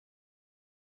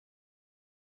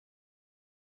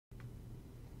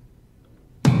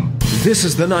This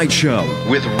is The Night Show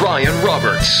with Ryan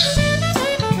Roberts.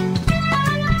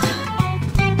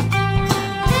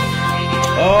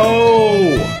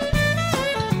 Oh,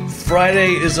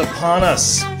 Friday is upon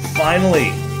us.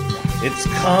 Finally, it's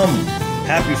come.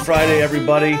 Happy Friday,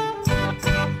 everybody.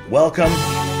 Welcome,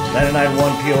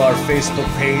 991 PLR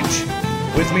Facebook page.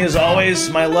 With me, as always,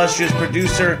 my illustrious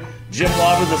producer, Jim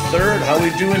Lauber III. How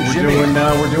we doing, Jimmy?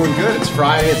 We're doing good. It's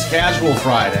Friday. It's Casual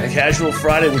Friday. Casual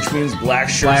Friday, which means black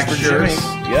shirts for shirts.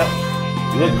 Jimmy. Yep.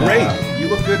 You look great. You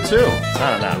look good, too.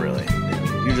 Not really.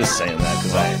 You're just saying that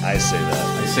because I say that.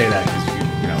 I say that because,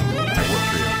 I work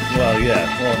for you. Well, yeah.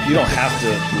 Well, you don't have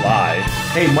to lie.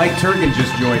 Hey, Mike Turgan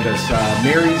just joined us.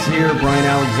 Mary's here. Brian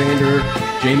Alexander.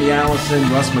 Jamie Allison.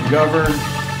 Russ McGovern.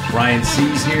 Brian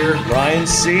C's here. Brian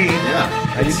C.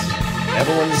 Yeah.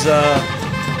 Everyone's,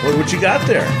 what you got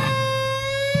there?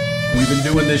 We've been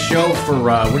doing this show for,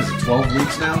 12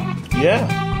 weeks now? Yeah.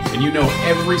 And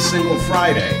every single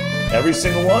Friday. Every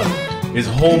single one. Is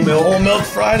Whole Milk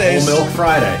Fridays. Whole Milk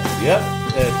Friday. Yep.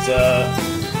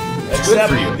 It's good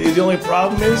for you. The only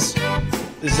problem is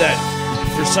that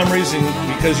for some reason,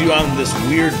 because you're on this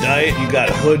weird diet, you got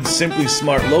Hood Simply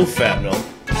Smart Low Fat Milk.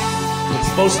 It's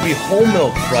supposed to be Whole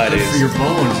Milk Fridays. It's good for your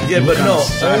bones. Yeah, but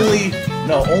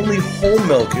only whole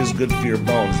milk is good for your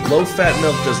bones. Low fat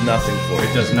milk does nothing for you.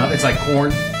 It does not. It's like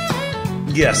corn.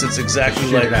 Yes, it's exactly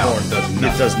like corn.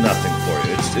 It does nothing for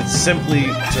you. It's simply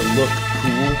to look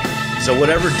cool. So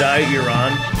whatever diet you're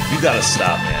on, you got to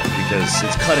stop, man, because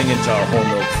it's cutting into our Whole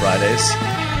Milk Fridays.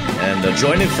 And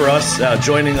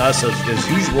joining us as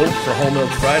usual for Whole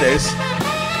Milk Fridays,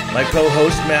 my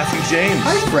co-host Matthew James.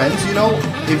 Hi, friends.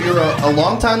 If you're a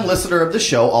longtime listener of the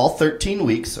show, all 13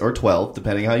 weeks or 12,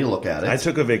 depending how you look at it. I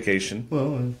took a vacation.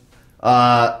 Well,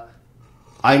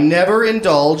 I never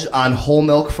indulge on Whole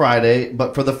Milk Friday,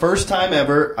 but for the first time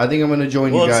ever, I think I'm going to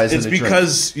join you guys. It's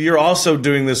because you're also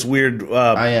doing this weird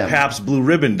Pabst Blue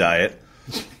Ribbon diet.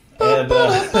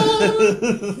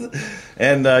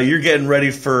 And you're getting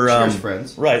ready for Cheers,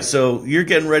 friends. Right, so you're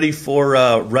getting ready for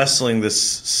wrestling this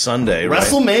Sunday, right?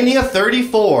 WrestleMania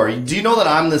 34. Do you know that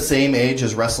I'm the same age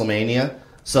as WrestleMania?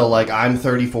 So I'm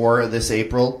 34 this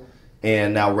April,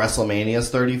 and now WrestleMania's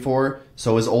 34.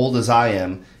 So as old as I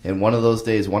am, and one of those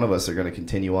days, one of us are going to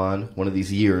continue on. One of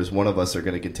these years, one of us are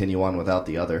going to continue on without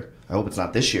the other. I hope it's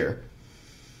not this year.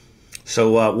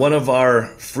 So one of our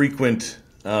frequent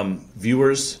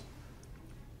viewers,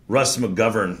 Russ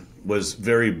McGovern, was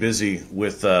very busy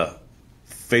with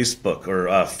Facebook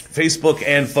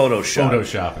and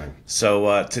Photoshopping.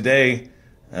 So today,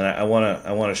 and I want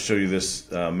to show you this,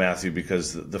 Matthew,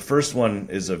 because the first one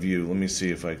is of you. Let me see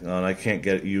if I can't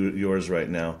get yours right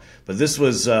now. But this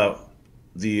was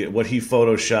what he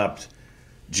photoshopped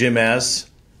Jim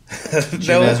as.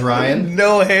 Jim as Ryan?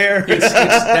 No hair.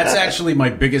 That's actually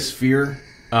my biggest fear.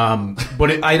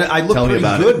 But I look pretty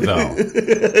good, though.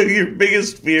 Your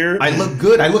biggest fear? I look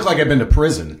good. I look like I've been to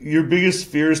prison. Your biggest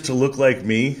fear is to look like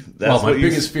me? My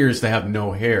biggest fear is to have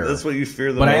no hair. That's what you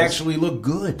fear the most? But I actually look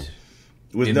good.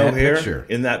 With no hair? Picture.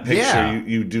 In that picture, yeah.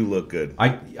 you do look good.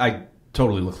 I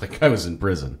totally look like I was in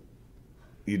prison.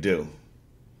 You do.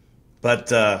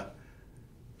 But,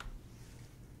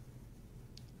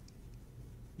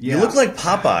 you look like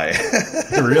Popeye.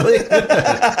 Really?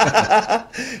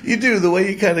 You do, the way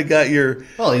you kind of got your...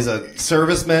 Well, he's a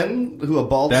serviceman a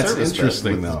bald That's serviceman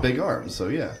interesting, with though. his big arms, so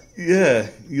yeah. Yeah,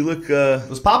 you look...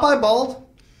 Was Popeye bald?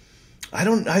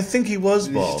 I think he was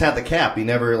He bald. just had the cap. He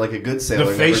never, like a good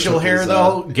sailor. The facial hair,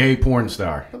 though, gay porn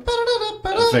star.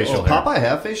 Facial hair. Popeye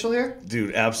have facial hair?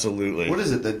 Dude, absolutely. What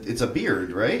is it? It's a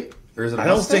beard, right? Or is it a I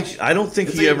don't mustache? think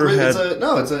It's he ever had...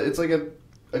 It's like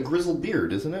a grizzled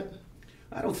beard, isn't it?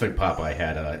 I don't think Popeye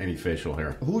had any facial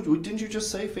hair. Didn't you just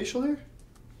say facial hair?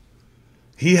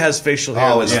 He has facial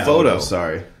hair in his photo.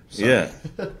 Sorry. Yeah.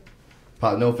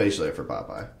 No facial hair for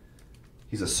Popeye.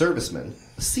 He's a serviceman.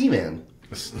 A seaman.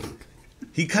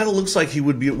 He kind of looks like he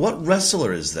would be... What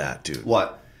wrestler is that, dude?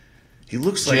 What? He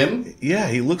looks like... Jim? Yeah,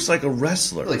 he looks like a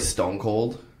wrestler. Like Stone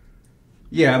Cold.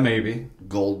 Yeah, maybe.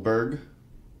 Goldberg.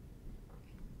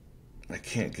 I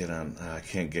can't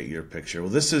get your picture. Well,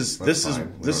 this is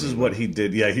fine. what he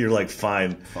did. Yeah, you're like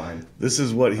fine. Fine. This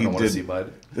is what he I don't want did. to see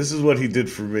Bud. This is what he did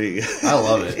for me. I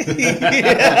love it.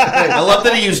 I love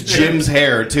that he used Jim's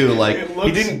hair too.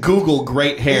 He didn't Google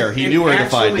great hair. He knew where to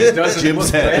find it. Doesn't Jim's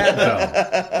look head.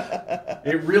 bad, though.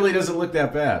 It really doesn't look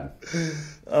that bad.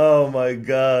 Oh my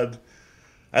god,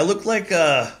 I look like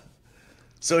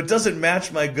so it doesn't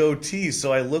match my goatee.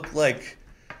 So I look like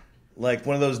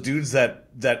one of those dudes that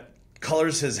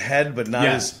colors his head, but not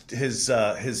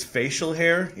his facial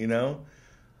hair.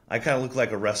 I kind of look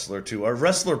like a wrestler too. A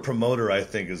wrestler promoter, I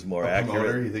think, is more accurate.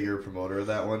 Promoter? You think you're a promoter of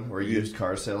that one? Or a used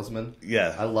car salesman?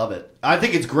 Yeah. I love it. I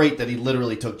think it's great that he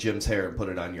literally took Jim's hair and put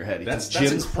it on your head. He That's took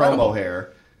Jim's incredible. promo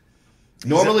hair.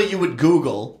 Normally you would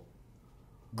Google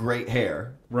great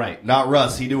hair. Right. Not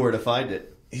Russ. He knew where to find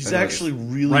it. He's Anyways, actually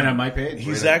really Right on my page.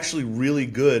 He's Right on. actually really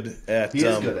good at He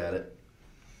is good at it.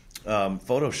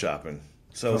 photoshopping.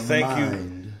 So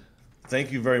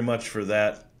thank you very much for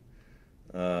that,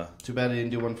 Too bad he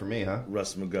didn't do one for me, huh?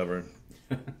 Russ McGovern.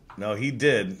 No, he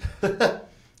did.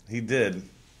 He did.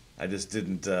 I just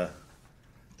didn't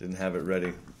have it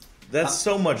ready. That's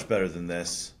so much better than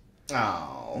this.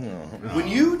 Oh. When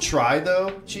you try,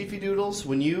 though, Chiefy Doodles,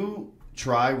 when you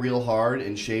try real hard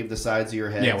and shave the sides of your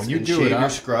head, Yeah, when you and do shave it your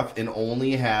up- scruff and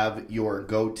only have your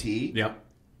goatee, Yep.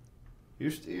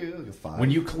 you're fine.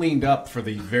 When you cleaned up for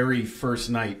the very first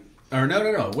night, or no,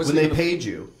 it when wasn't they even- paid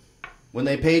you. When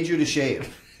they paid you to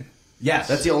shave. Yes,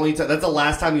 That's the only time. That's the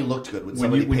last time you looked good when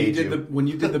somebody paid you. when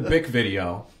you did the Bic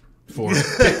video for Bic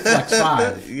Flex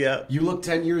 5. Yeah. you look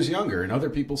 10 years younger, and other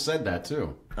people said that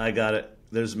too. I got it.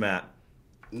 There's Matt.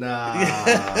 Nah.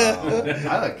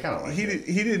 I kind of like He it.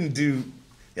 he didn't do.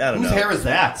 I don't Whose know. hair is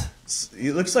that?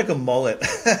 He looks like a mullet.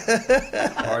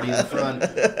 Party in the front.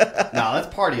 Nah,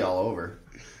 that's party all over.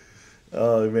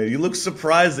 Oh man, you look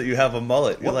surprised that you have a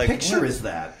mullet. You're What like, picture what? is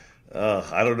that?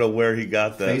 I don't know where he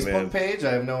got that, Facebook man. page?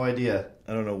 I have no idea.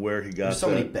 I don't know where he got There's so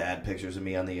that. many bad pictures of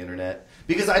me on the internet.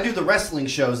 Because I do the wrestling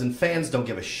shows and fans don't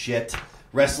give a shit.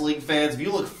 Wrestling fans, if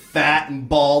you look fat and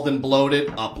bald and bloated,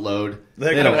 upload. They're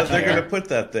They gonna don't care. put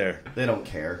that there. They don't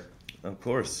care. Of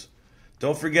course.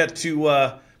 Don't forget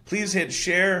to please hit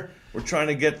share. We're trying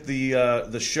to get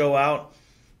the show out.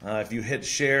 If you hit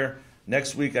share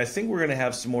next week, I think we're going to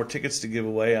have some more tickets to give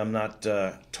away. I'm not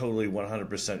totally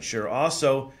 100% sure.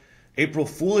 Also, April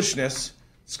Foolishness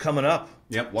is coming up.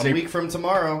 Yep. One week from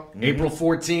tomorrow. April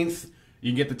 14th.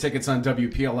 You can get the tickets on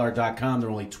WPLR.com. They're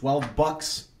only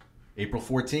 $12. April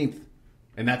 14th.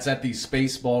 And that's at the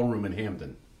Space Ballroom in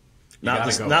Hampton. Not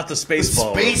gotta go. not the space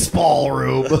ball. Space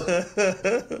Ballroom.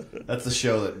 That's the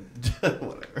show that...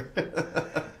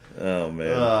 Whatever. Oh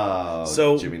man. Oh,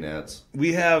 So- Jimmy Nats.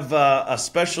 We have a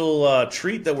special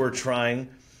treat that we're trying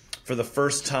for the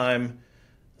first time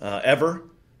ever.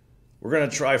 We're going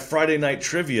to try Friday Night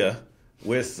Trivia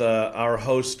with our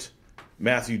host,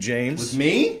 Matthew James. With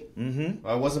me? Mm-hmm.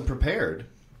 I wasn't prepared.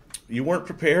 You weren't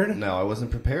prepared? No, I wasn't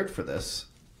prepared for this.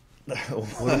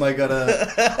 What am I gonna...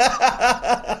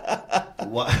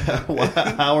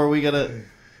 How are we gonna...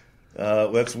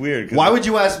 That's weird. 'Cause, Why would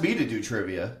you ask me to do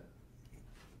trivia?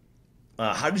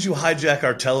 how did you hijack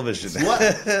our television? What?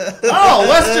 Oh,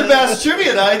 Western Mass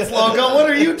Trivia Nights logo. What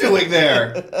are you doing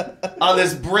there on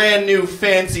this brand new,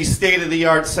 fancy,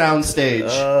 state-of-the-art soundstage?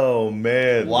 Oh,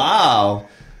 man. Wow.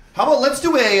 How about let's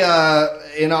do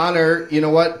in honor, you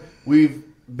know what? We've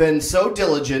been so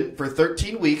diligent for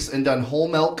 13 weeks and done Whole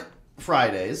Milk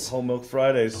Fridays Whole Milk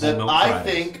Fridays. that Milk I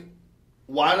Fridays. think,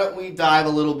 why don't we dive a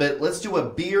little bit? Let's do a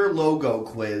beer logo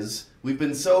quiz. We've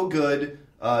been so good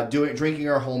drinking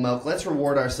our whole milk. Let's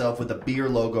reward ourselves with a beer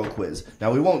logo quiz.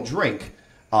 Now, we won't drink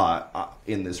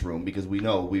in this room because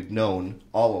we've known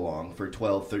all along for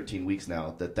 12, 13 weeks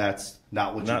now that that's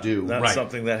not what not, you do. Not Right.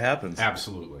 something that happens.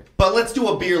 Absolutely. But let's do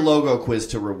a beer logo quiz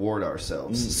to reward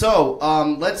ourselves. So,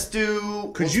 let's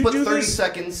do... Could let's you put do 30 this?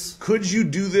 seconds. Could you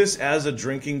do this as a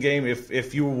drinking game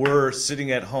if you were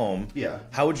sitting at home? Yeah.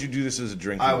 How would you do this as a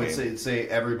drinking I game? would say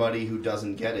everybody who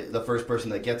doesn't get it, the first person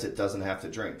that gets it doesn't have to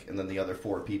drink, and then the other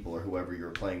 4 people or whoever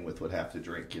you're playing with would have to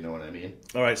drink. You know what I mean?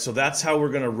 All right, so that's how we're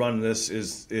going to run this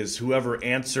is whoever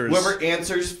answers... Whoever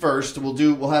answers first,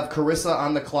 we'll have Carissa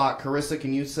on the clock. Carissa,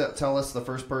 can you tell us the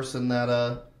first person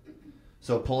that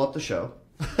so pull up the show.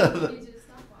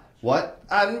 What?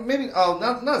 Maybe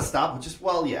not a stop, but just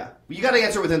yeah. You got to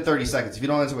answer within 30 seconds. If you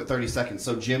don't answer with 30 seconds,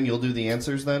 so Jim, you'll do the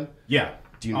answers then. Yeah.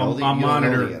 Do you know I'll you don't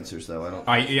monitor know the answers though? I don't.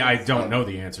 I don't know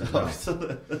the answers.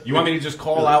 No. You want me to just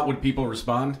call out when people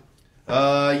respond?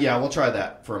 Yeah, we'll try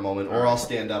that for a moment, or I'll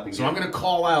stand up and. So I'm going to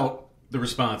call out the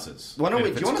responses. Why don't And we?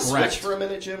 if Do you want to it's correct- switch for a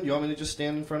minute, Jim? Do you want me to just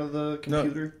stand in front of the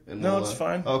computer? No, it's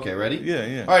fine. Okay, ready?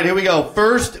 Yeah. All right, here we go.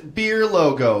 First beer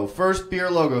logo.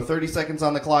 30 seconds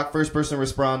on the clock. First person to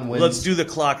respond wins. Let's do the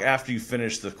clock after you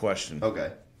finish the question.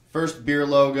 Okay. First beer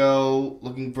logo.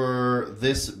 Looking for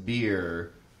this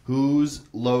beer. Whose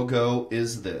logo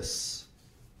is this?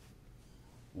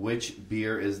 Which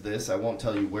beer is this? I won't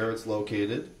tell you where it's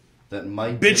located. That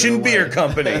might give it Bitchin' away. Beer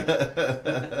Company.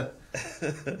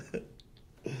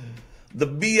 The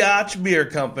Biatch Beer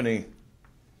Company.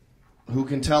 Who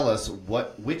can tell us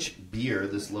which beer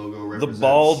this logo The represents?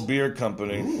 Bald Beer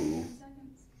Company. Ooh.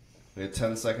 We have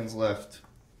 10 seconds left.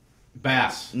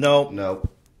 Bass. No. Nope.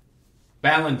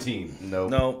 Ballantine. Nope.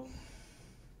 No.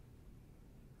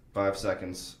 5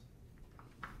 seconds.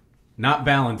 Not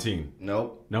Ballantine.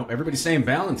 Nope. No, everybody's saying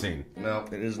Ballantine.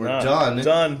 Nope. It is We're not. done.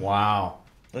 Done. Wow.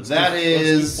 Let's That let's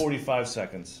is- do 45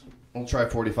 seconds. We'll try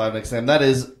 45 next time. That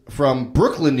is from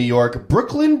Brooklyn, New York.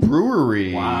 Brooklyn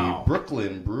Brewery. Wow.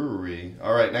 Brooklyn Brewery.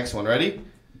 All right, next one. Ready?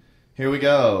 Here we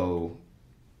go.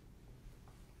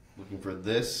 Looking for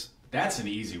this. That's an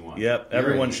easy one. Yep, You're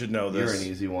everyone an- should know You're this. an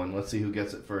easy one. Let's see who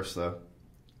gets it first, though.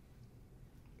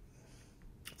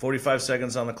 45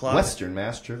 seconds on the clock. Western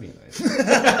Mass Trivia Night.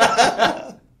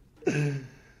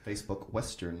 Facebook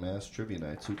Western Mass Trivia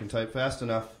Nights. Who can type fast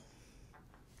enough?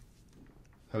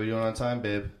 How are we doing on time,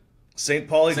 babe? St.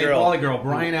 Pauli St. girl. Pauli girl,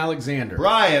 Brian Alexander.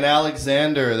 Brian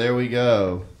Alexander. There we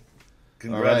go.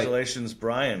 Congratulations,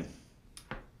 Brian.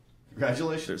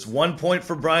 Congratulations. There's 1 point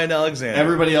for Brian Alexander.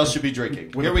 Everybody else should be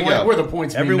drinking. Where Here the we point- go. Where the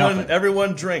points mean nothing.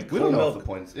 Everyone drink. We Whole don't know if milk. the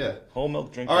points. Yeah. Whole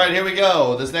milk drink. All right, here we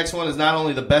go. This next one is not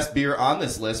only the best beer on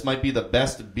this list, might be the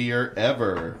best beer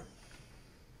ever.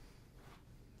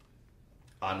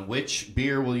 On which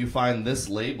beer will you find this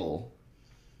label?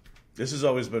 This has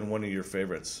always been one of your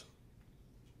favorites.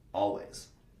 Always.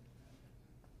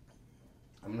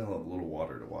 I'm going to have a little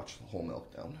water to watch the whole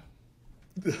melt down.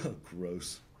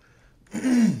 Gross.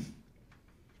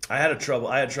 I had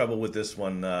trouble with this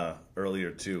one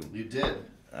earlier too. You did.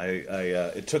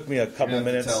 It took me a couple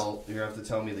minutes. You're going to have to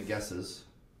tell me the guesses.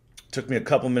 Took me a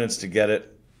couple minutes to get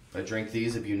it. I drink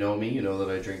these. If you know me, you know that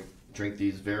I drink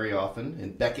these very often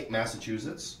in Beckett,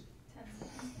 Massachusetts.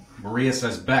 Maria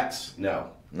says Beck's.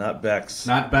 No. Not Beck's.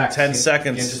 Not Beck's. 10 You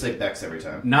seconds. can't just say Beck's every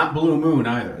time. Not Blue Moon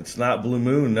either. It's not Blue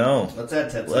Moon. No. Let's add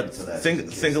 10 Let's seconds to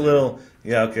that. think a little.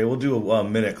 Yeah. Okay. We'll do a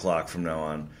minute clock from now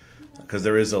on, because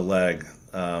there is a lag.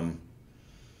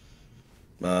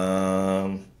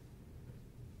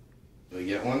 We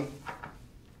get one?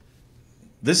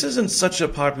 This isn't such a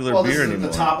popular Well, this beer isn't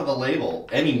anymore. the top of the label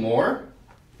anymore.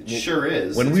 It sure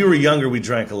is. When we were younger, we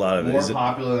drank a lot of it. more Is it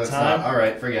popular than time? top. All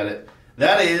right, forget it.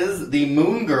 That is the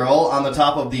Moon Girl on the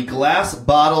top of the glass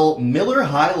bottle Miller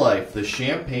High Life, the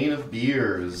champagne of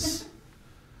beers.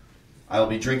 I'll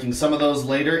be drinking some of those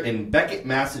later in Beckett,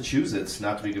 Massachusetts,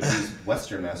 not to be confused with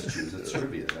Western Massachusetts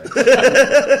trivia.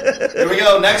 Here we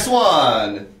go, next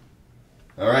one.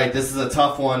 All right, this is a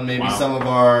tough one. Maybe Wow. some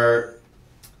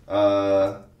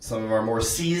of our more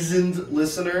seasoned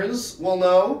listeners will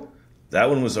know. That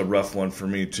one was a rough one for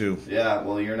me too. Yeah,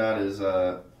 well, you're not as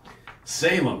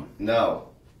Salem. no.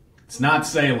 It's not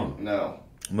Salem. No.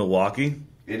 Milwaukee.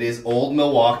 It is Old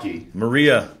Milwaukee.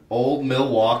 Maria. Old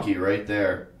Milwaukee right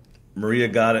there. Maria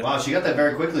got it. Wow, she got that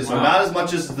very quickly. So Wow. not as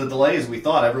much as the delay as we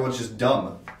thought. Everyone's just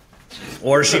dumb.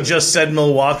 Or she just said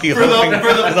Milwaukee. For the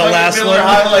last Miller one.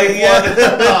 High Life Yeah. one.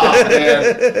 Oh,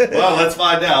 man. Well, let's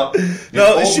find out.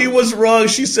 No, It's she Old- was wrong.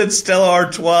 She said Stella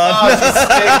Artois. Oh, she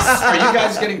stinks. Are you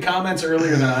guys getting comments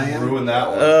earlier than I am? Ruined that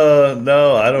one.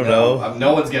 No, I don't know.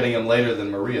 No one's getting them later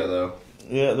than Maria, though.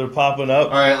 Yeah, they're popping up.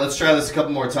 All right, let's try this a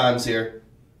couple more times here.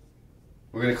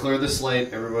 We're going to clear the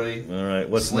slate, everybody. All right,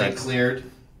 what's Slate next? cleared.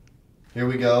 Here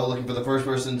we go. Looking for the first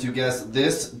person to guess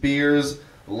this beer's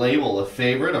label. A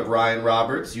favorite of Ryan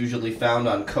Roberts, usually found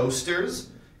on coasters.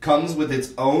 Comes with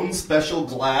its own special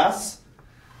glass.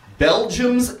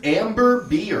 Belgium's Amber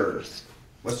Beer.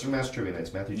 Western Mass Trivia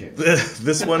Nights, Matthew James.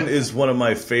 This one is one of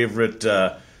my favorite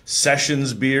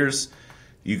sessions beers.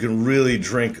 You can really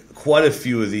drink quite a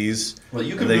few of these. Well,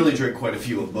 you can They- really drink quite a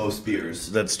few of most beers.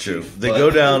 That's true. Chief, They but-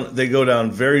 go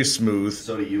down very smooth.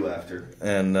 So do you after.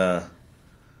 And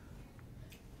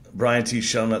Brian T.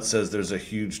 Shellnut says there's a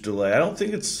huge delay. I don't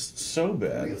think it's so I think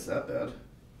bad. it's that bad.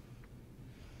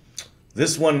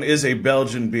 This one is a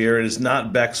Belgian beer. It is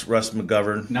not Beck's Russ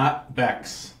McGovern. Not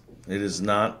Beck's. It is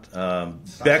not. Stop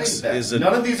Beck's saying is a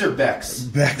None of these are Beck's.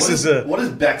 Beck's What is a- What is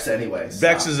Beck's anyway?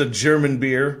 Beck's Stop. is a German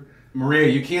beer. Maria,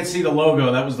 you can't see the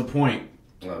logo. That was the point.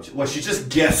 Well, she's just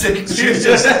guessing. She's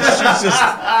just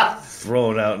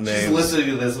throwing out She's names. listening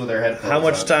to this with her headphones How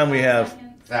much on. time we have?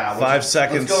 Ah, 5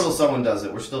 seconds. Let's go till someone does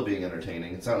it. We're still being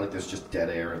entertaining. It's not like there's just dead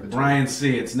air in between. Brian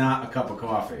C. It's not a cup of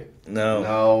coffee. No.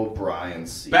 No, Brian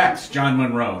C. Beck's, John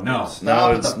Monroe. No. Stop No,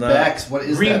 with it's the not. Beck's. What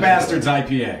is Green that? Bastards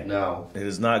IPA. No. It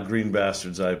is not Green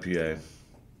Bastards IPA.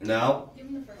 No? Give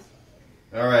him the first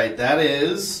one. All right, that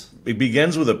is... It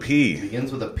begins with a P.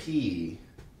 begins with a P.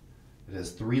 It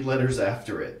has 3 letters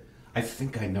after it. I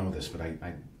think I know this, but I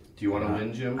Do you want to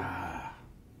win, Jim?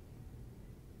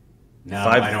 no,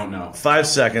 I don't know. 5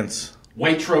 seconds.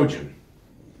 White Trojan.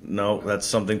 No, that's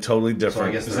something totally So I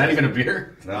different. guess Is that even a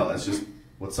beer? No, that's just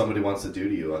what somebody wants to do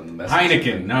to you on the message.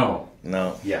 Heineken. No.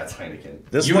 No. Yeah, it's Heineken.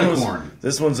 This Unicorn.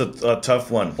 This one's a tough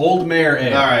one. Old Mare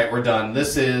Ale. All right, we're done.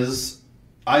 This is.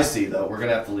 I see though. We're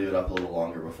gonna have to leave it up a little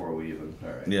longer before we even. All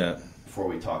right. Yeah. Before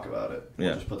we talk about it. Yeah.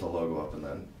 We'll just put the logo up and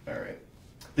then. All right.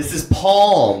 This is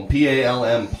Palm.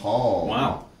 Palm. Palm.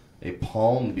 Wow. A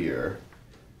Palm beer.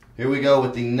 Here we go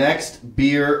with the next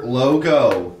beer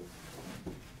logo.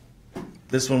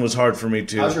 This one was hard for me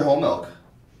too. How's your whole milk?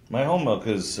 My whole milk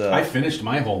is. I finished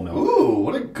my whole milk. Ooh,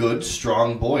 what a good,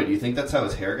 strong boy. Do you think that's how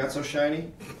his hair got so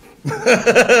shiny?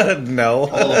 No.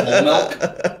 All the whole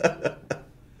milk?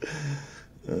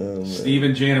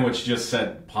 Steven Janowicz just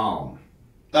said palm.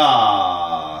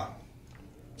 Ah.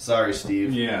 Sorry,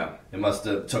 Steve. Yeah. It must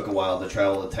have took a while to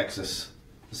travel to Texas.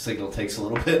 The signal takes a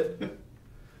little bit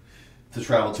to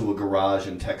travel to a garage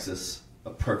in Texas. A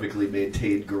perfectly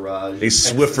maintained garage. A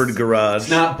Swifford garage.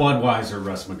 It's not Budweiser,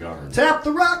 Russ McGovern. Tap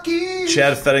the Rockies!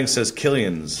 Chad Fetting says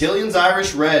Killian's. Killian's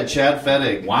Irish Red, Chad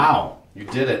Fettig. Wow. You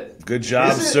did it. Good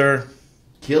job, Is it? sir.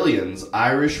 Killian's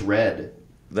Irish Red.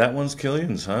 That one's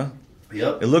Killian's, huh?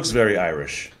 Yep. It looks very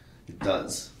Irish. It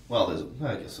does. Well,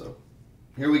 I guess so.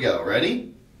 Here we go.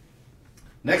 Ready?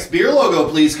 Next beer logo,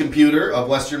 please, computer, of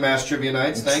Western Mass Trivia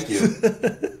Nights. Thank you.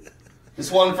 This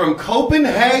one from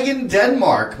Copenhagen,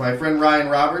 Denmark. My friend Ryan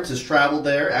Roberts has traveled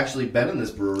there, actually been in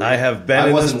this brewery. I have been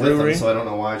in this with brewery. him, so I don't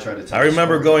know why I tried to tell I the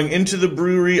remember story. going into the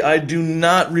brewery. I do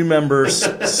not remember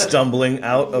stumbling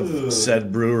out of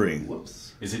said brewery.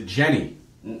 Whoops. Is it Jenny?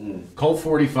 Colt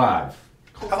 45.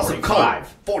 Colt How's it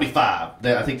 45. 45.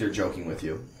 I think they're joking with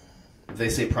you. If they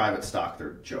say private stock,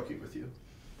 they're joking with you.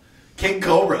 King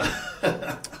Cobra.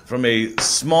 From a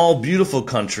small, beautiful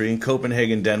country,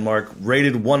 Copenhagen, Denmark,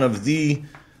 rated one of the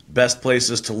best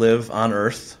places to live on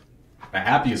Earth. The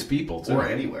happiest people, too. Or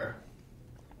anywhere.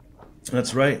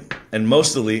 That's right. And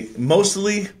mostly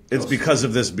it's because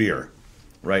of this beer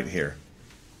right here.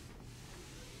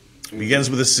 Begins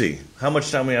with a C. How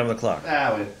much time we have on the clock?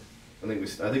 I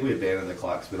think we abandoned the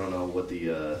clocks. We don't know what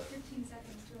the 15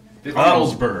 seconds to a minute.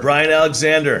 Carlsberg. Brian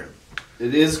Alexander.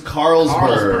 It is Carlsberg.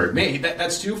 Carlsberg. Man,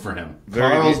 that's two for him.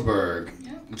 Carlsberg.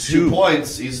 2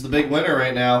 points. He's the big winner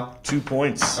right now. 2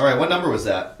 points. All right, what number was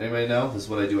that? Anybody know? This is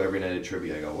what I do every night at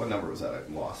trivia. I go, what number was that? I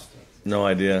lost. No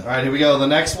idea. All right, here we go. The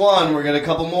next one. We're getting a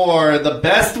couple more. The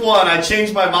best one. I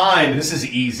changed my mind. This is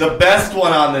easy. The best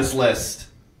one on this list.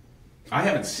 I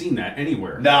haven't seen that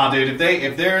anywhere. Nah, dude.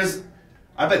 If there's,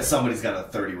 I bet somebody's got a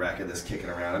 30 rack of this kicking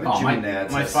around. I bet Oh, Jimmy my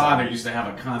Nads my has father some. used to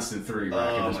have a constant 30 rack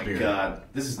Oh of this my beer. god,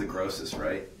 this is the grossest,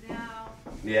 right? No.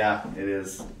 Yeah, it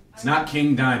is. It's not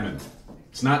King Diamond.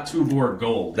 It's not Tuborg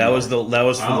Gold. That was for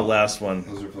Oh. the last one.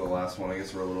 Those are for the last one. I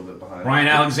guess we're a little bit behind. Ryan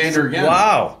Alexander again.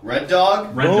 Wow. Red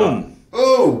Dog. Red Boom. Dog.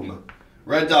 Boom.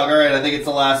 Red Dog. All right, I think it's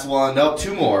the last one. Nope,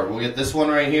 2 more. We'll get this one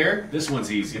right here. This one's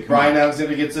easy. If Come Brian on.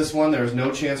 Alexander gets this one, there's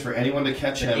no chance for anyone to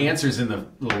catch The him. answer's in the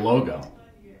little logo.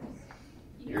 You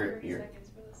You're- got 30 you're- seconds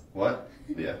for this. What?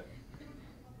 Yeah.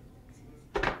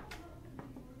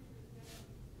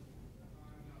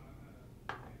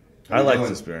 I like doing?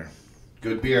 this beer.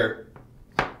 Good beer.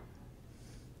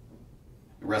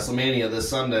 WrestleMania this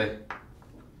Sunday.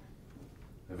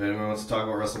 If anyone wants to talk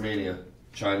about WrestleMania,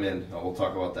 chime in. We'll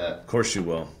talk about that. Of course you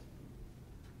will.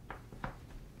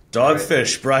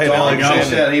 Dogfish, Brian Dog Alexander.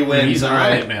 shit, he wins. He's all on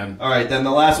right, it, man. All right, then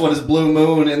the last one is Blue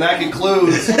Moon, and that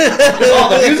concludes all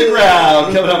the music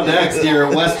round. Coming up next here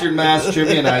at Western Mass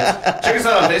Trivia Nights. Check us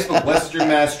out on Facebook, Western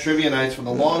Mass Trivia Nights, for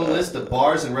the long list of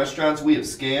bars and restaurants we have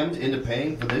scammed into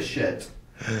paying for this shit.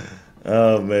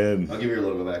 Oh, man. I'll give you your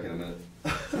logo back in a minute.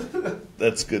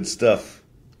 That's good stuff.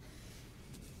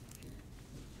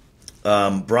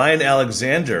 Brian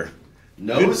Alexander.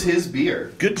 Knows his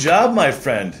beer. Good job, my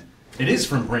friend. It is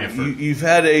from Brantford. You've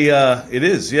had it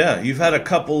is, yeah. You've had a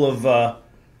couple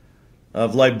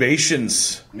of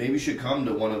libations Maybe you should come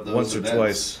to one of those once or events.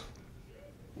 twice.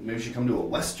 Maybe you should come to a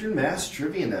Western Mass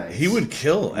Trivia Night. He would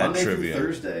kill at Monday trivia. through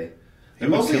Thursday. They're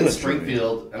would mostly kill in at trivia.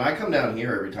 Springfield, and I come down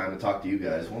here every time to talk to you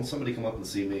guys. Won't somebody come up and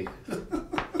see me?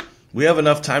 We have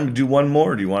enough time to do one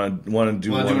more. Do you want to do Want one to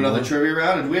do another more? trivia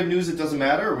round? And do we have news that doesn't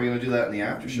matter, or are we going to do that in the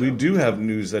after show? We do have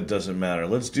news that doesn't matter.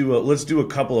 Let's do a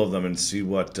couple of them and see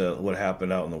what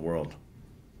happened out in the world.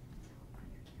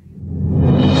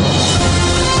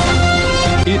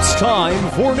 It's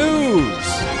time for news.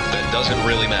 That doesn't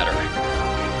really matter.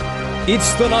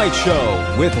 It's The Night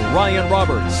Show with Ryan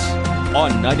Roberts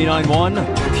on 99.1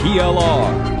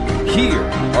 PLR. Here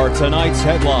are tonight's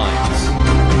headlines.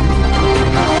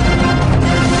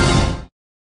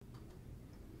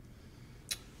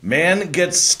 Man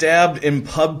gets stabbed in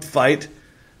pub fight,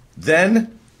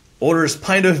 then orders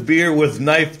pint of beer with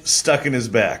knife stuck in his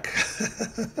back.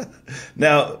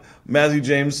 Now, Matthew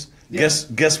James,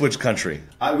 Guess which country?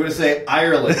 I'm going to say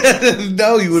Ireland.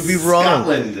 No, you would be wrong.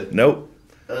 Scotland. Nope.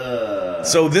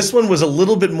 So this one was a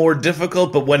little bit more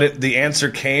difficult, but when the answer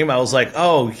came, I was like,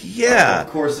 oh, yeah. Of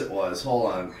course it was.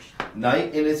 Hold on.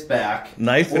 Knife in its back.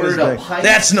 Knife in his Ordered a back. pint.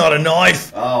 That's not a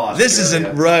knife. Oh, this Australia.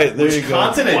 isn't right. There Which you go.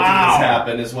 continent Wow. did this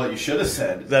happen is what you should have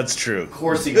said. That's true. Of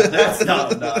course he got that's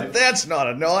not a knife. That's not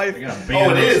a knife. Oh,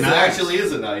 it is. It actually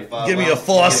is a knife. Give me Well, a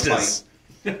Foster's.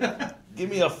 Give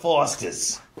me a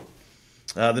Foster's.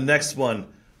 The next one.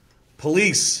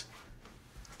 Police.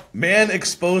 Man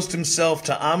exposed himself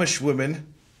to Amish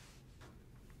women.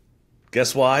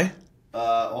 Guess why?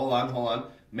 Hold on.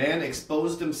 Man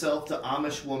exposed himself to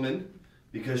Amish woman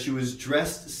because she was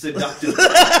dressed seductively.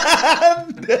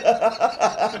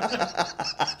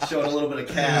 Showing a little bit of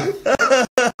calf.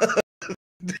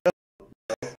 They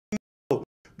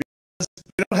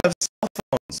don't have cell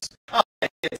phones.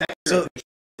 So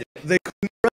they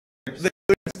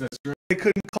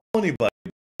couldn't call anybody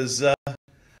because how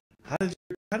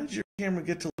did your camera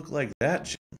get to look like that,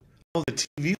 Jim? Oh, the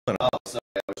TV went off. Oh, sorry.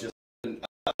 I was just. I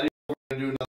didn't know we were going to do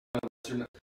another Western.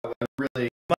 I really.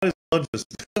 Might as well just.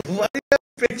 Why do you have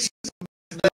pictures of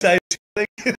the Titanic?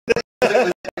 It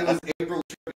was April.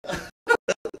 Now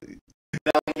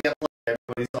we can't play.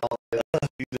 Everybody's all.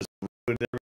 You just ruined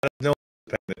everything. No one's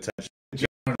paying attention.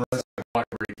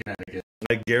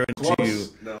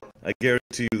 I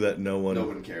guarantee you that no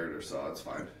one cared or saw. It's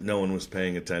fine. no one was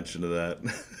paying attention to that.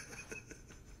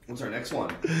 What's our next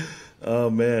one? Oh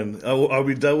man, are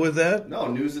we done with that? No,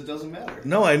 news that doesn't matter.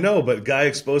 No, I know, but guy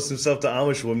exposed himself to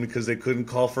Amish woman because they couldn't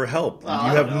call for help.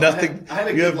 I You don't have know. nothing. I had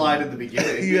a you good have, line at the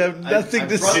beginning. You have nothing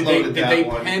to say. front-loaded Did that they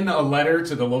one. pen a letter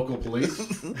to the local police?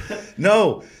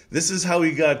 No, this is how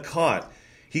he got caught.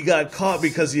 He got caught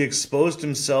because he exposed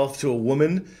himself to a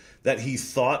woman that he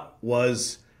thought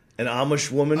was an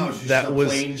Amish woman. Oh, she's that a was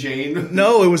plain Jane.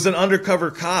 no, it was an undercover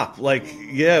cop. Like,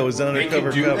 yeah, it was an They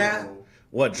undercover can do cop. that?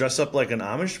 What? Dress up like an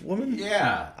Amish woman?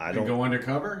 Yeah. I And don't- go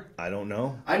undercover? I don't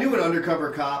know. I knew an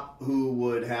undercover cop who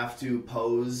would have to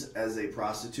pose as a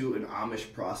prostitute, an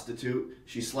Amish prostitute.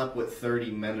 She slept with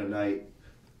 30 men a night.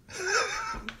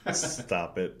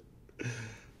 Stop it.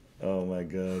 Oh my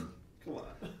god. Come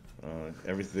on.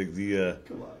 Everything.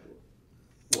 Come on.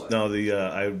 What? No,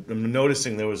 I'm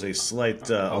noticing there was a slight,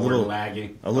 a We're little,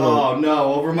 lagging. a little, Oh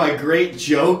no, over my great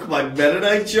joke, my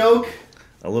Mennonite joke?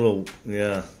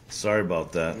 yeah. Sorry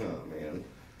about that. Oh man.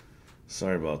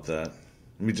 Sorry about that.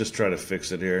 Let me just try to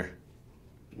fix it here.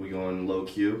 We going low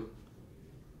Q?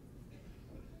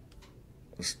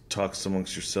 Let's talk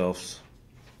amongst yourselves.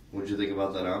 What'd you think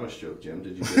about that Amish joke, Jim?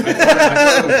 Did you get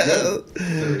it?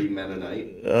 30 men a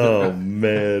night Oh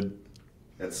man.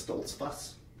 at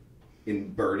Stoltzfus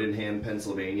in Birdenham,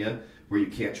 Pennsylvania, where you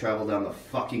can't travel down the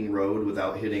fucking road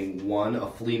without hitting 1,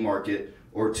 a flea market,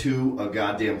 or 2, a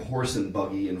goddamn horse and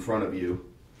buggy in front of you.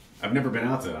 I've never been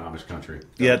out to the Amish country.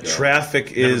 Yeah, go.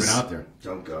 traffic Never is been out there.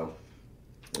 Don't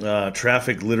go.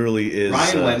 traffic. Literally is.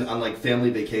 Ryan went on like family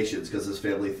vacations because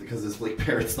his like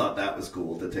parents thought that was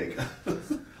cool to take.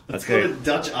 Let's Okay. go to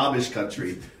Dutch Amish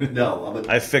country. No,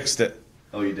 I fixed it.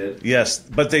 Oh, you did? Yes,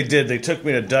 but they did. They took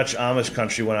me to Dutch Amish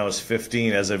country when I was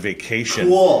 15 as a vacation.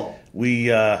 Cool.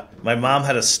 My mom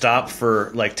had to stop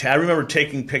for I remember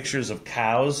taking pictures of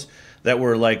cows that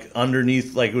were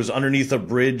underneath, it was underneath a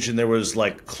bridge, and there was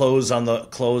clothes on the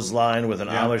clothesline with an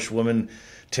Amish woman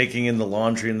taking in the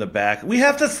laundry in the back. We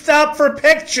have to stop for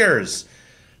pictures,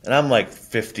 and I'm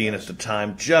 15 at the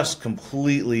time, just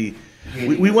completely.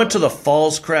 We went to the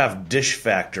Fallscraft Dish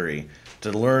Factory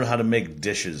to learn how to make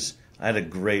dishes. I had a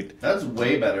great, That's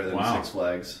way better than Wow. Six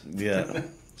Flags. yeah. Way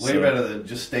So, better than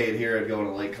just staying here and going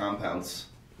to lake compounds.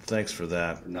 Thanks for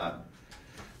that. Or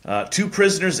not. 2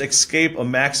 prisoners escape a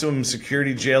maximum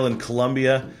security jail in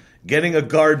Colombia, getting a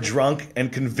guard drunk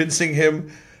and convincing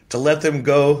him to let them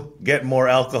go get more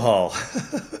alcohol.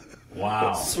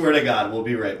 Wow. Swear to God, we'll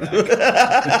be right back.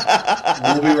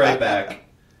 We'll be right back.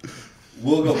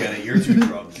 We'll go get it. You're too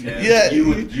drunk. And Yeah.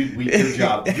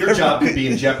 your job could be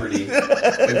in jeopardy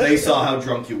if they saw how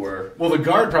drunk you were. Well, the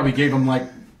guard probably gave him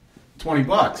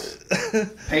 $20.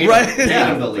 Pay Right. him, pay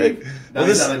him to leave. Now Well,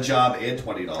 he's this- on a job and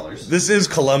 $20. This is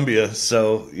Colombia,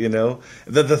 so,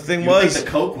 the thing You was, think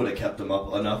the Coke would have kept him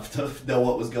up enough to know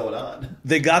what was going on?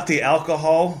 they got the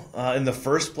alcohol in the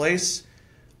first place.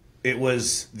 It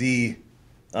was the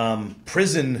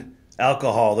prison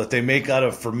alcohol that they make out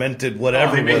of fermented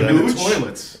whatever. They make whatever. new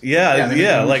toilets. Yeah, they make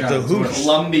yeah, hooch like out the of hooch. toilets.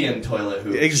 Colombian toilet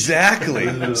hooch.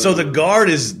 Exactly. So the guard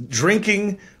is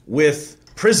drinking with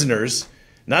prisoners.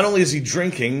 Not only is he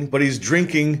drinking, but he's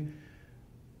drinking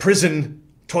prison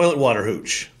toilet water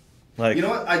hooch. Like, You know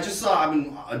what? I just saw. I've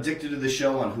been addicted to this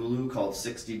show on Hulu called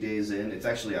 60 Days In. It's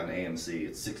actually on AMC.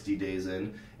 It's 60 Days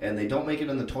In, and they don't make it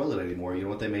in the toilet anymore. You know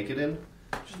what they make it in?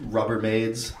 Just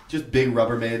Rubbermaids, just big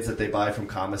Rubbermaids that they buy from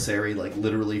commissary, like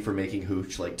literally for making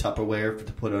hooch, like Tupperware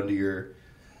to put under your.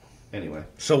 Anyway.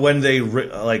 so when they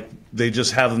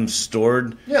just have them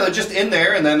stored. Yeah, they're just in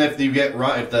there, and then if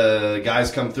the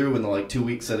guys come through in the 2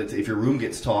 weeks that if your room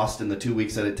gets tossed in the 2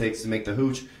 weeks that it takes to make the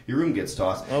hooch, your room gets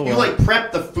tossed. Oh, You well.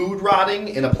 prep the food rotting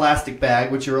in a plastic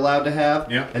bag, which you're allowed to have,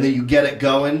 and then you get it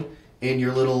going in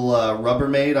your little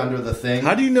Rubbermaid under the thing.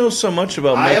 How do you know so much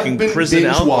about I have making been prison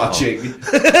binge alcohol? watching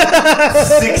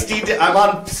 60. I'm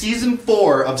on season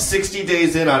 4 of 60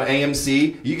 Days In on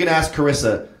AMC. You can ask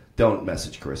Carissa. Don't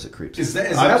message Carissa Creeps. Is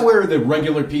that where the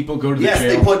regular people go to the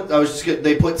jail? Yes,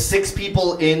 they put 6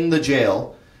 people in the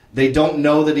jail. They don't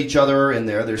know that each other are in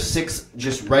there. There's 6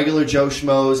 just regular Joe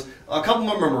Schmoes. A couple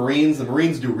of them are Marines. The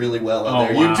Marines do really well in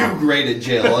there. Wow. You do great in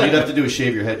jail. All you'd have to do is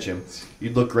shave your head, Jim.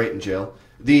 You'd look great in jail.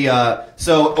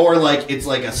 It's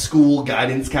like a school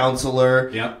guidance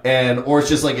counselor, or it's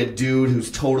just like a dude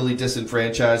who's totally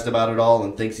disenfranchised about it all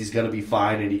and thinks he's gonna be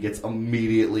fine, and he gets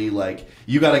immediately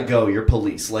you gotta go, you're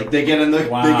police. Like they get in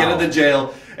the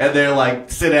jail and they're like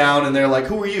sit down and they're like,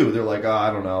 who are you? They're like, oh, I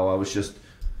don't know,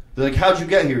 they're like, how'd you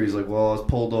get here? He's like, well, I was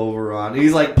pulled over on. And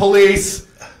he's like, police,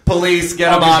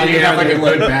 get him out of You here. have a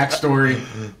good backstory.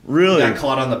 Really? Got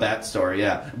caught on the bat story,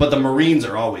 yeah. But the Marines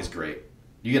are always great.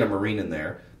 You get a Marine in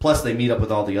there. Plus, they meet up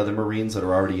with all the other Marines that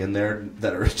are already in there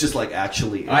that are just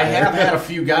actually in I there. have had a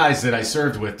few guys that I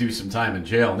served with do some time in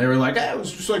jail, and they were like, it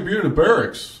was just like being in a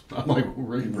barracks. I'm like,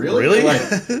 really? Really?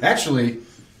 Like, actually,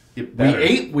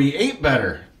 we ate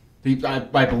better.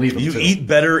 I believe him You too. eat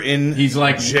better in He's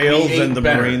like jail we than ate the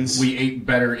better. Marines. We ate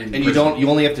better in And prison. you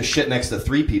only have to shit next to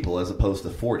 3 people as opposed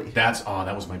to 40. That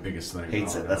was my biggest thing.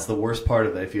 Hates it. No. That's the worst part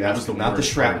of it. If you ask him, not the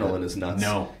worst part of shrapnel it. in his nuts.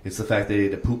 No. It's the fact that he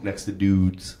had to poop next to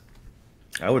dudes.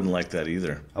 I wouldn't like that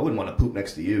either. I wouldn't want to poop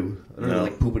next to you. I don't really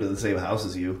like pooping in the same house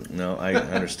as you. No, I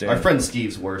understand. My friend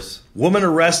Steve's worse. Woman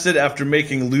arrested after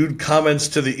making lewd comments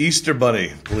to the Easter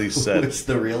Bunny, police said. It's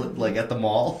the real, at the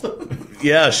mall.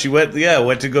 Yeah, she went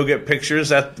to go get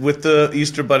pictures with the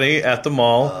Easter Bunny at the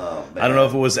mall. Oh, man. I don't know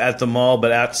if it was at the mall,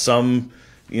 but at some,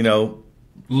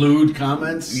 lewd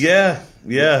comments. Yeah.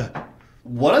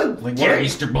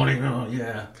 Easter Bunny. Oh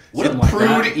yeah. What a Something like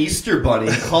prude that. Easter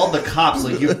Bunny. He called the cops.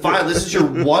 This is your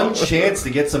one chance to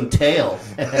get some tail.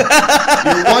 Your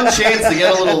one chance to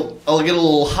get a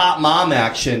little hot mom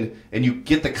action, and you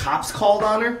get the cops called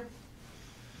on her.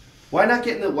 Why not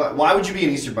get in the? Why would you be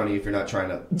an Easter Bunny if you're not trying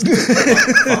to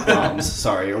fuck moms?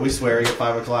 Sorry, are we swearing at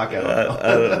 5 o'clock? I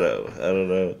don't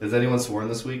know. Has anyone sworn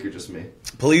this week or just me?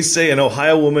 Police say an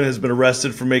Ohio woman has been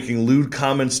arrested for making lewd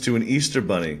comments to an Easter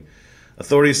Bunny.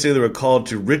 Authorities say they were called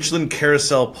to Richland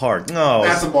Carousel Park. Oh,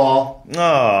 That's a ball. Oh,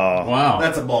 Wow.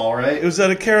 That's a ball, right? it was at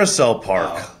a carousel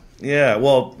park. Oh. Yeah,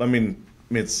 well, I mean,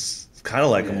 it's kind of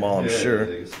like a mall, I'm sure.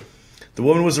 The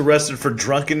woman was arrested for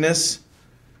drunkenness,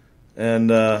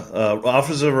 and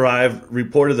officers arrived,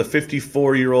 reported the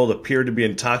 54-year-old appeared to be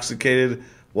intoxicated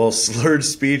while slurred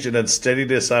speech and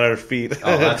unsteadiness on her feet.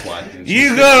 Oh, that's why.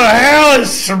 You go to hell,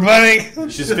 Mr. Bunny!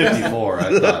 She's 54.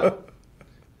 I thought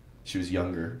she was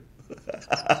younger.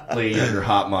 Like a younger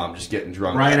hot mom just getting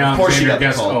drunk. Ryan Of course she Alexander got the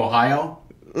guessed call. Ohio.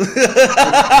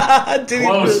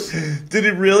 Close. Did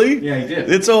it really? Yeah, he did.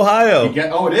 It's Ohio.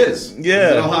 It is. Yeah.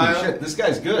 Is it Ohio? Holy shit, this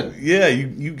guy's good. Yeah,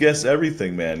 you guess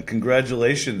everything, man.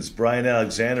 Congratulations, Brian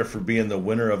Alexander, for being the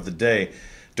winner of the day.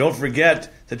 Don't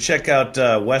forget to check out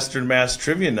Western Mass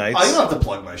Trivia Nights. Oh, you don't have to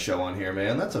plug my show on here,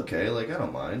 man. That's okay. I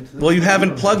don't mind. Well, you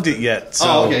haven't plugged it yet. So.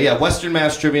 Oh, okay, yeah. Western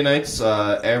Mass Trivia Nights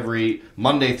every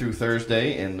Monday through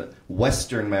Thursday in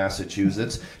Western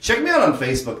Massachusetts. Check me out on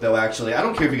Facebook, though, actually. I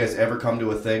don't care if you guys ever come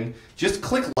to a thing. Just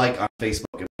click like on Facebook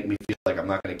and make me feel like I'm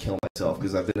not going to kill myself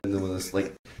because I've been doing this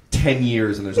 10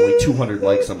 years and there's only 200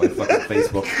 likes on my fucking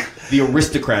Facebook. The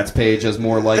Aristocrats page has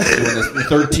more likes doing this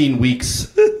 13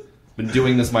 weeks. Been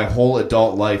doing this my whole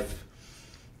adult life.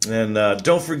 And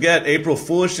don't forget, April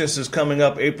Foolishness is coming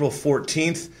up April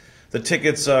 14th. The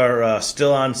tickets are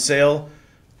still on sale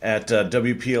at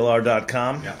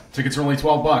WPLR.com. Yeah. Tickets are only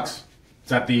 $12.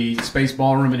 It's at the Space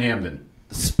Ballroom in Hamden.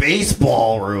 Space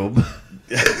Ballroom.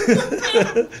 Do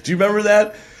you remember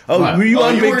that? Oh, What? were you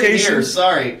on you were vacation? here,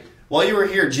 sorry. While you were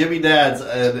here, Jimmy Dad's,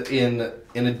 in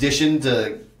addition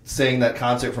to saying that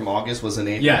concert from August was in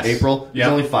Yes. April, Yeah.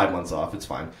 it's only 5 months off. It's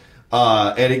fine.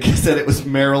 And it said it was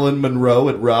Marilyn Monroe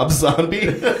and Rob Zombie.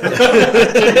 Which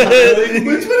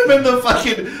would have been the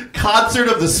fucking concert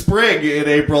of the spring in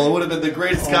April. It would have been the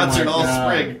greatest Oh concert my all God.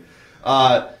 spring.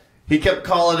 He kept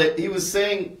calling it, he was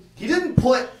saying, he didn't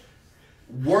put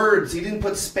words. He didn't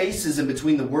put spaces in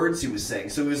between the words he was saying.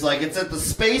 So he was like, "It's at the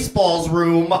Spaceballs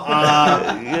room,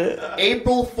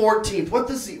 April 14th."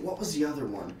 What was the other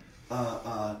one?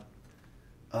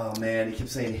 Oh man, he kept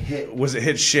saying hit. Was it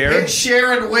Hit Share? Hit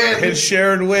share and win. Hit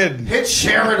Share and Win. Hit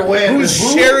share and win. Who's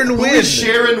Sharon Wynn? Who's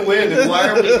Sharon Wynn, and why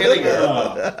are we hitting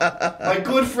her? My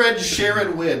good friend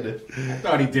Sharon Wynn. I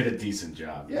thought he did a decent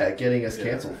job. Yeah, getting us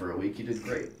canceled for a week. He did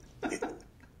great.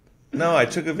 No, I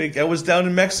took a vacation. I was down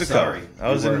in Mexico. Sorry.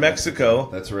 I was in Mexico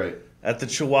That's right. at the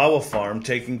Chihuahua farm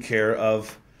taking care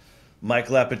of Mike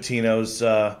Lapatino's.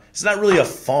 It's not really a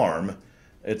farm.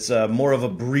 It's more of a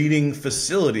breeding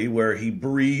facility where he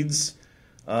breeds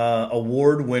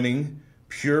award-winning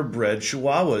purebred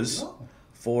Chihuahuas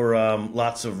for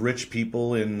lots of rich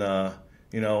people in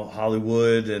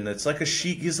Hollywood, and it's like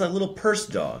he's a little purse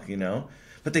dog,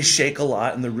 but they shake a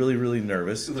lot and they're really, really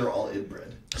nervous. So they're all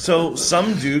inbred. So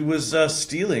some dude was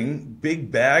stealing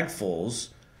big bagfuls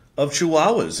of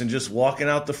Chihuahuas and just walking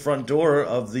out the front door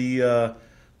of the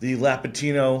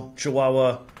Lapatino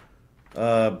Chihuahua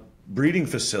breeding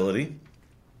facility,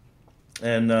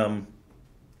 and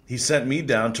he sent me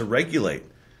down to regulate.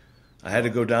 I had to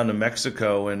go down to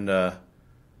Mexico and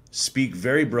speak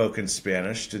very broken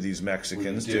Spanish to these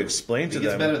Mexicans to explain to them. It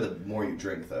gets better the more you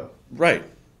drink, though. Right.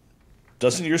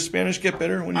 Doesn't your Spanish get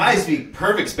better when you I speak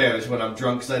perfect Spanish when I'm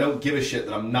drunk because I don't give a shit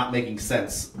that I'm not making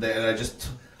sense. And I just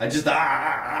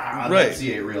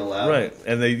enunciate real loud. Right.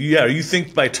 And you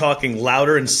think by talking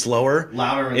louder and slower,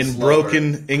 in slower,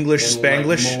 broken English and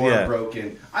Spanglish, like more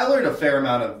broken. I learned a fair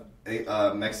amount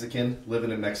of Mexican living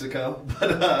in Mexico,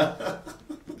 but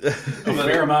A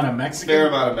fair amount of Mexican. fair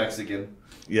amount of Mexican.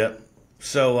 Yeah.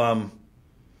 So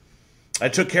I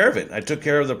took care of it. I took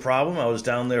care of the problem. I was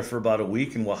down there for about a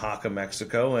week in Oaxaca,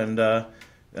 Mexico, and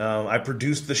I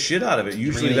produced the shit out of it.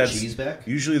 Bring any cheese back?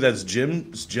 Usually that's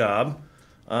Jim's job.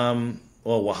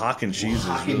 Well, Oaxacan cheese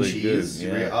is really cheese.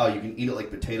 good. Yeah. Oh, you can eat it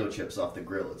like potato chips off the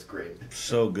grill. It's great.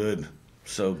 So good.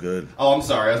 So good. Oh, I'm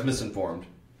sorry. I was misinformed.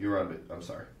 I'm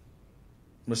sorry.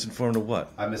 Misinformed of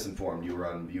what? I'm misinformed. You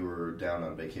were down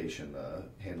on vacation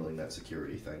handling that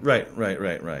security thing.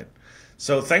 Right.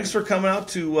 So thanks for coming out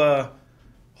to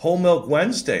Whole Milk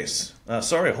Wednesdays.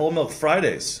 Whole Milk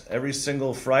Fridays. Every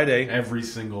single Friday.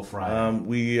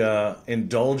 We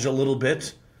indulge a little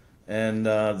bit. And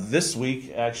this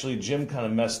week, actually, Jim kind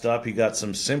of messed up. He got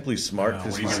some Simply Smart.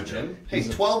 Hey,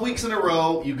 12 weeks in a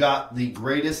row, you got the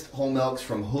greatest whole milks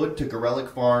from Hood to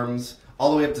Gorelick Farms,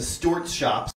 all the way up to Stewart's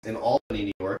Shops in Albany,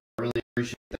 New York. I really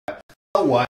appreciate that. Oh,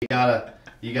 what?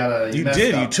 You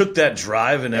did. You took that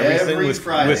drive and everything every with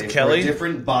Friday Kelly. For a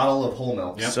different bottle of whole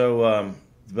milk. Yep. So,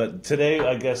 but today,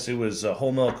 I guess it was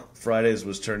Whole Milk Fridays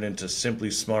was turned into Simply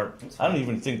Smart. I don't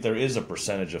even think there is a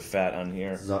percentage of fat on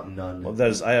here. None.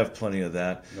 Well, I have plenty of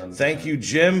that. Thank you,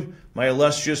 Jim, my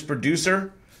illustrious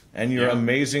producer, and your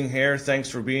amazing hair. Thanks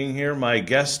for being here, my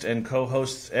guest and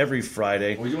co-host every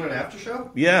Friday. Are we doing an after show?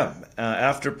 Yeah,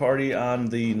 after party on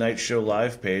the Night Show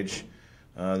Live page.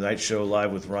 Night Show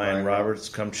Live with Ryan Roberts.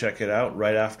 Come check it out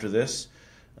right after this.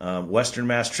 Western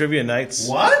Mass Trivia Nights.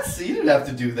 What? You didn't have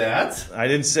to do that. I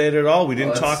didn't say it at all. We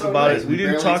didn't talk about it. We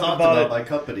didn't talk about it. My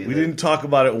company. We didn't talk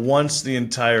about it once the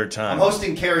entire time. I'm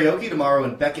hosting karaoke tomorrow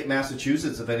in Beckett,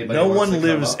 Massachusetts. If anybody no wants to one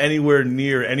lives anywhere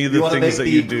near any of the things that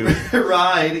you do.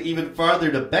 Ride even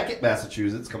farther to Beckett,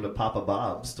 Massachusetts. Come to Papa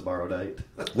Bob's tomorrow night.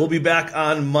 We'll be back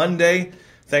on Monday.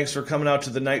 Thanks for coming out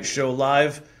to the Night Show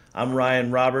Live. I'm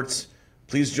Ryan Roberts.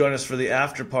 Please join us for the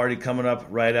after party coming up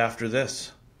right after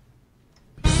this.